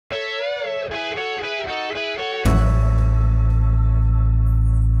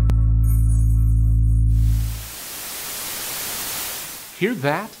Hear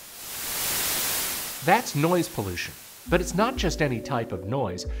that? That's noise pollution. But it's not just any type of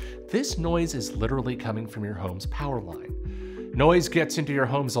noise. This noise is literally coming from your home's power line. Noise gets into your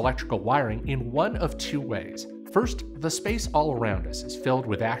home's electrical wiring in one of two ways. First, the space all around us is filled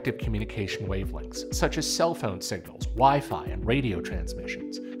with active communication wavelengths, such as cell phone signals, Wi-Fi, and radio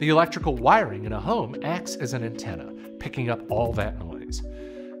transmissions. The electrical wiring in a home acts as an antenna, picking up all that noise.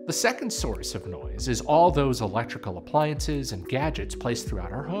 The second source of noise is all those electrical appliances and gadgets placed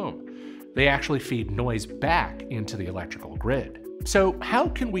throughout our home. They actually feed noise back into the electrical grid. So how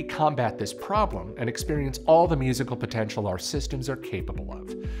can we combat this problem and experience all the musical potential our systems are capable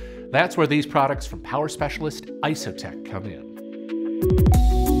of? That's where these products from power specialist IsoTek come in.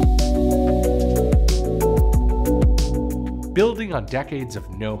 Building on decades of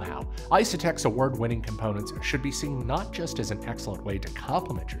know-how, IsoTek's award-winning components should be seen not just as an excellent way to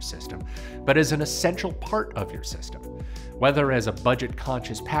complement your system, but as an essential part of your system. Whether as a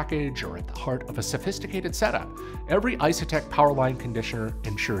budget-conscious package or at the heart of a sophisticated setup, every IsoTek power line conditioner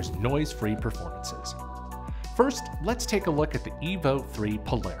ensures noise-free performances. First, let's take a look at the EVO3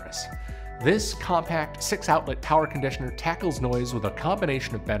 Polaris. This compact 6-outlet power conditioner tackles noise with a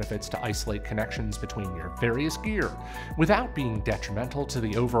combination of benefits to isolate connections between your various gear without being detrimental to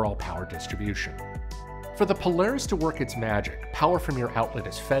the overall power distribution. For the Polaris to work its magic, power from your outlet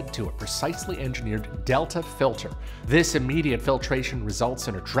is fed to a precisely engineered delta filter. This immediate filtration results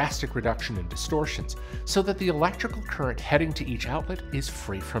in a drastic reduction in distortions so that the electrical current heading to each outlet is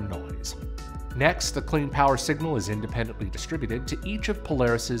free from noise. Next, the clean power signal is independently distributed to each of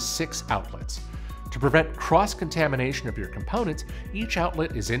Polaris's 6 outlets. To prevent cross-contamination of your components, each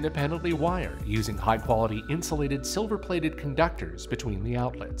outlet is independently wired using high-quality insulated silver-plated conductors between the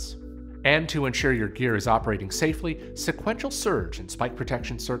outlets. And to ensure your gear is operating safely, sequential surge and spike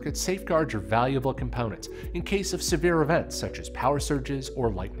protection circuits safeguard your valuable components in case of severe events such as power surges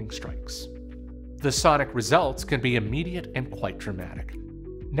or lightning strikes. The sonic results can be immediate and quite dramatic.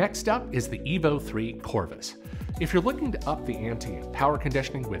 Next up is the EVO3 Corvus. If you're looking to up the ante in power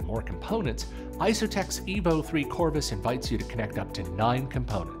conditioning with more components, IsoTek's EVO3 Corvus invites you to connect up to 9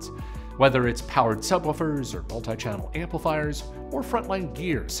 components. Whether it's powered subwoofers or multi-channel amplifiers, or frontline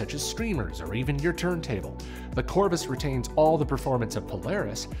gear such as streamers or even your turntable, the Corvus retains all the performance of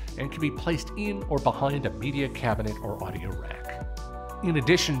Polaris and can be placed in or behind a media cabinet or audio rack. In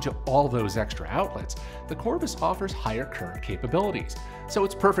addition to all those extra outlets, the Corvus offers higher current capabilities, so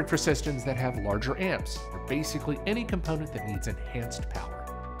it's perfect for systems that have larger amps, or basically any component that needs enhanced power.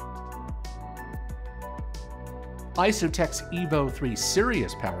 IsoTek's EVO3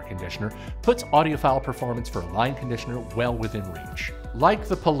 Sirius power conditioner puts audiophile performance for a line conditioner well within reach. Like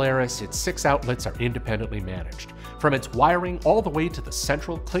the Polaris, its 6 outlets are independently managed, from its wiring all the way to the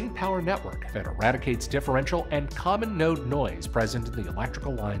central clean power network that eradicates differential and common node noise present in the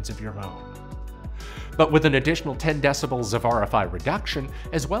electrical lines of your home. But with an additional 10 decibels of RFI reduction,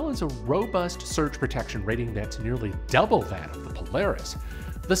 as well as a robust surge protection rating that's nearly double that of the Polaris,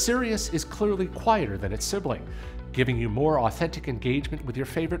 the Sirius is clearly quieter than its sibling, giving you more authentic engagement with your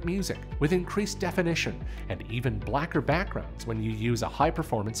favorite music, with increased definition, and even blacker backgrounds when you use a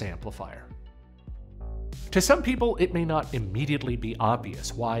high-performance amplifier. To some people, it may not immediately be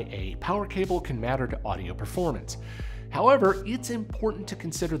obvious why a power cable can matter to audio performance. However, it's important to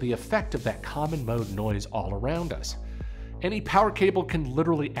consider the effect of that common mode noise all around us. Any power cable can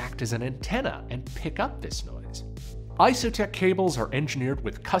literally act as an antenna and pick up this noise. IsoTek cables are engineered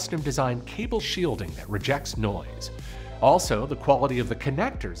with custom-designed cable shielding that rejects noise. Also, the quality of the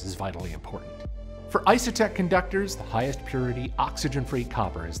connectors is vitally important. For IsoTek conductors, the highest purity, oxygen-free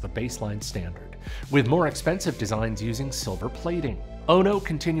copper is the baseline standard, with more expensive designs using silver plating, Ono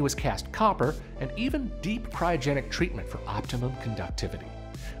continuous cast copper, and even deep cryogenic treatment for optimum conductivity.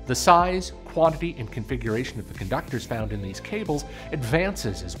 The size, quantity, and configuration of the conductors found in these cables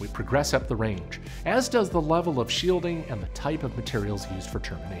advances as we progress up the range, as does the level of shielding and the type of materials used for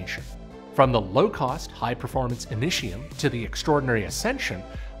termination. From the low-cost, high-performance Initium to the extraordinary Ascension,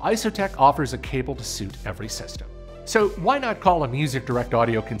 IsoTek offers a cable to suit every system. So why not call a Music Direct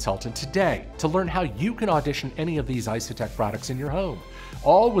audio consultant today to learn how you can audition any of these IsoTek products in your home,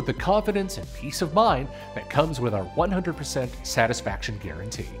 all with the confidence and peace of mind that comes with our 100% satisfaction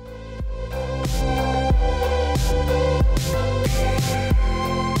guarantee.